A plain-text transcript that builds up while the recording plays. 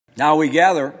Now we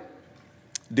gather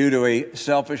due to a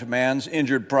selfish man's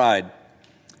injured pride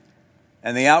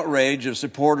and the outrage of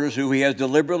supporters who he has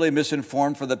deliberately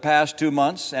misinformed for the past 2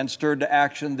 months and stirred to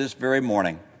action this very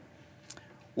morning.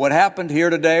 What happened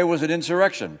here today was an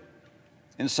insurrection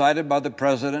incited by the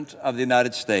President of the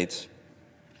United States.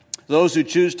 Those who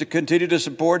choose to continue to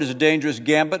support his dangerous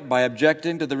gambit by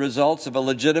objecting to the results of a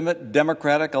legitimate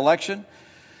democratic election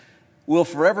will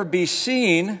forever be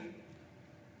seen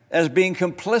as being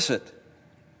complicit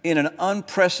in an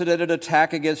unprecedented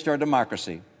attack against our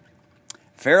democracy.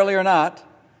 Fairly or not,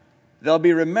 they'll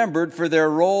be remembered for their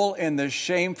role in this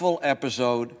shameful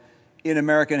episode in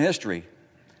American history.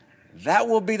 That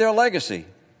will be their legacy.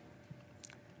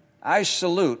 I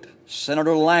salute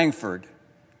Senator Langford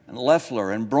and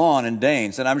Loeffler and Braun and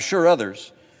Daines, and I'm sure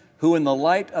others, who in the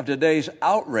light of today's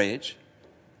outrage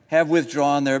have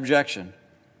withdrawn their objection.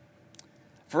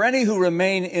 For any who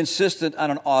remain insistent on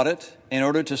an audit in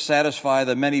order to satisfy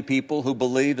the many people who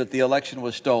believe that the election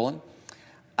was stolen,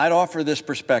 I'd offer this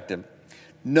perspective.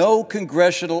 No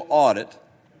congressional audit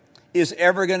is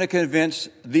ever going to convince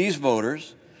these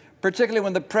voters, particularly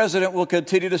when the president will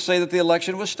continue to say that the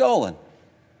election was stolen.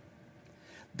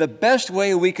 The best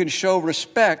way we can show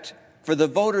respect for the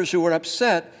voters who are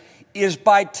upset is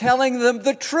by telling them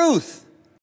the truth.